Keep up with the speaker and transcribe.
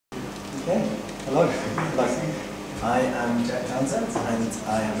Okay, hello. I am Townsend, and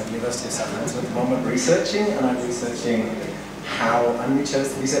I am at the University of Southampton at the moment researching, and I'm researching I'm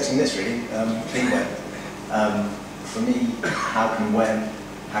researching this really, Cleanweb. For me, how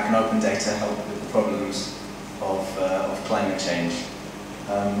can open data help with the problems of climate change?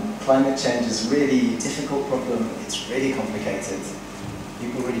 Climate change is a really difficult problem, it's really complicated,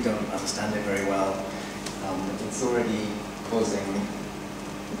 people really don't understand it very well.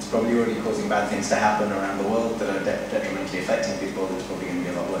 It's probably already causing bad things to happen around the world that are detrimentally affecting people. It's probably going to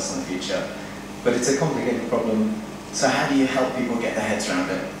be a lot worse in the future. But it's a complicated problem. So how do you help people get their heads around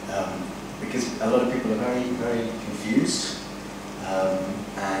it? Because a lot of people are very, very confused.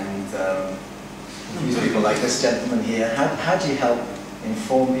 Confused people like this gentleman here. How do you help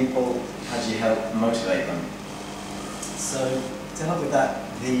inform people? How do you help motivate them? So to help with that,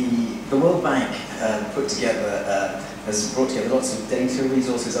 the World Bank has brought together lots of data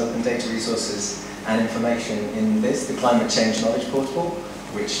resources, open data resources, and information in this, the Climate Change Knowledge Portal,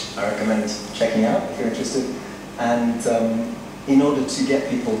 which I recommend checking out if you're interested. And in order to get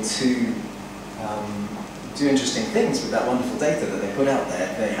people to do interesting things with that wonderful data that they put out there,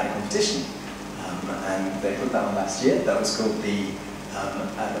 they had a competition. And they put that on last year. That was called it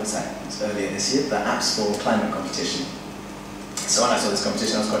was earlier this year, the Apps for Climate competition. So when I saw this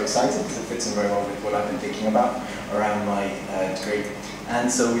competition, I was quite excited because it fits in very well with what I've been thinking about around my degree. And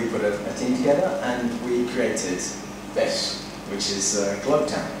so we put a team together and we created this, which is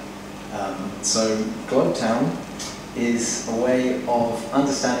GlobeTown. So GlobeTown is a way of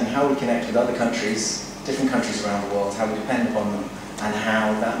understanding how we connect with other countries, different countries around the world, how we depend upon them, and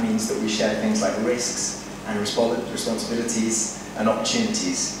how that means that we share things like risks and responsibilities and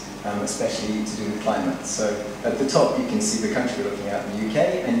opportunities. Especially to do with climate. So at the top you can see the country we're looking at, the UK,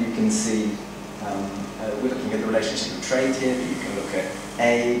 and you can see we're looking at the relationship of trade here, but you can look at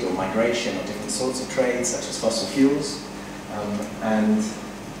aid or migration or different sorts of trade, such as fossil fuels.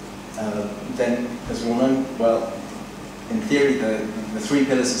 Then, as we all know, well, in theory, the three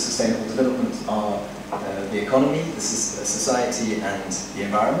pillars of sustainable development are the economy, the society, and the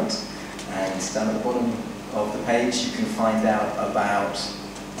environment. And down at the bottom of the page, you can find out about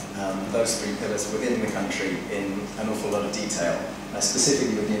those three pillars within the country in an awful lot of detail.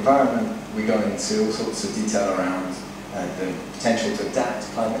 Specifically with the environment, we go into all sorts of detail around the potential to adapt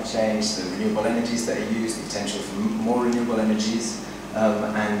to climate change, the renewable energies that are used, the potential for more renewable energies,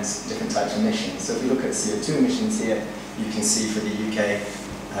 and different types of emissions. So if we look at CO2 emissions here, you can see for the UK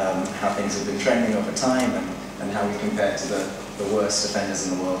how things have been trending over time and how we compare to the worst offenders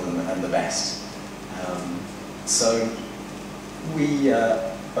in the world and the best.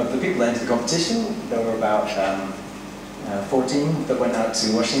 Of the people that entered the competition, there were about 14 that went out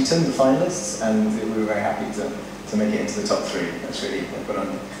to Washington, the finalists, and we were very happy to make it into the top 3. That's really, they put on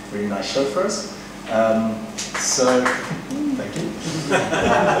a really nice show for us. Thank you.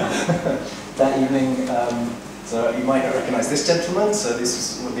 That evening, so you might not recognise this gentleman, so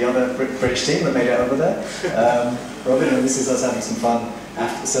this was the other British team that made it over there. Robin, and this is us having some fun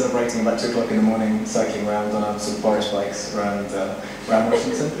after celebrating about 2 o'clock in the morning, cycling around on our sort of Boris bikes around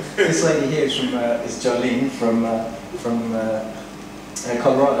Washington. This lady here is Jolene from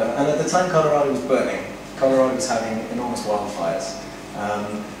Colorado, and at the time Colorado was burning. Colorado was having enormous wildfires,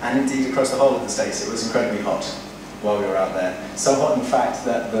 and indeed across the whole of the States it was incredibly hot while we were out there. So hot in fact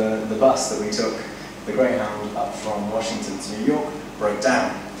that the bus that we took, the Greyhound up from Washington to New York, broke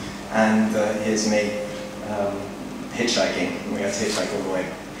down, and here's me hitchhiking. We had to hitchhike all the way.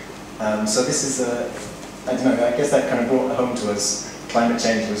 So this is I don't know, I guess that kind of brought home to us climate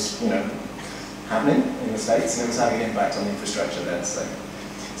change was, happening in the States, and it was having an impact on the infrastructure there. So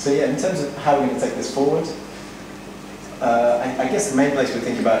yeah, in terms of how we're going to take this forward, I guess the main place we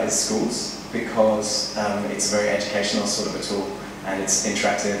think about is schools, because it's a very educational sort of a tool, and it's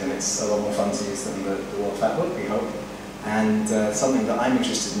interactive, and it's a lot more fun to use than the World Factbook, we hope. And something that I'm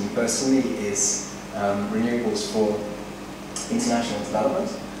interested in personally is renewables for international development,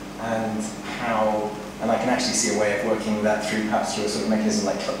 and I can actually see a way of working that through, perhaps through a sort of mechanism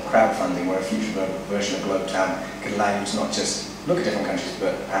like crowdfunding, where a future version of GlobeTown could allow you to not just look at different countries,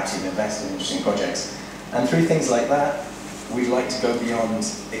 but perhaps even invest in interesting projects. And through things like that, we'd like to go beyond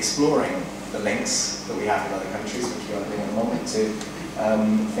exploring the links that we have with other countries, which we are doing at the moment, to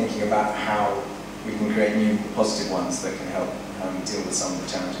thinking about how we can create new positive ones that can help deal with some of the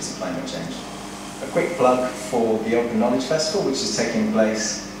challenges of climate change. A quick plug for the Open Knowledge Festival, which is taking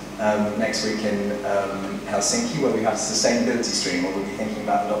place next week in Helsinki, where we have a sustainability stream, where we'll be thinking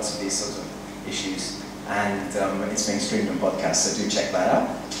about lots of these sorts of issues. And it's being streamed on podcasts, so do check that out.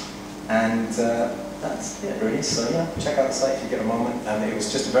 And that's it really. So yeah, check out the site if you get a moment. It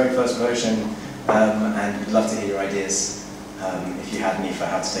was just a very first version, and we'd love to hear your ideas if you had any for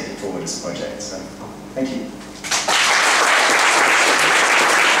how to take it forward as a project. So thank you.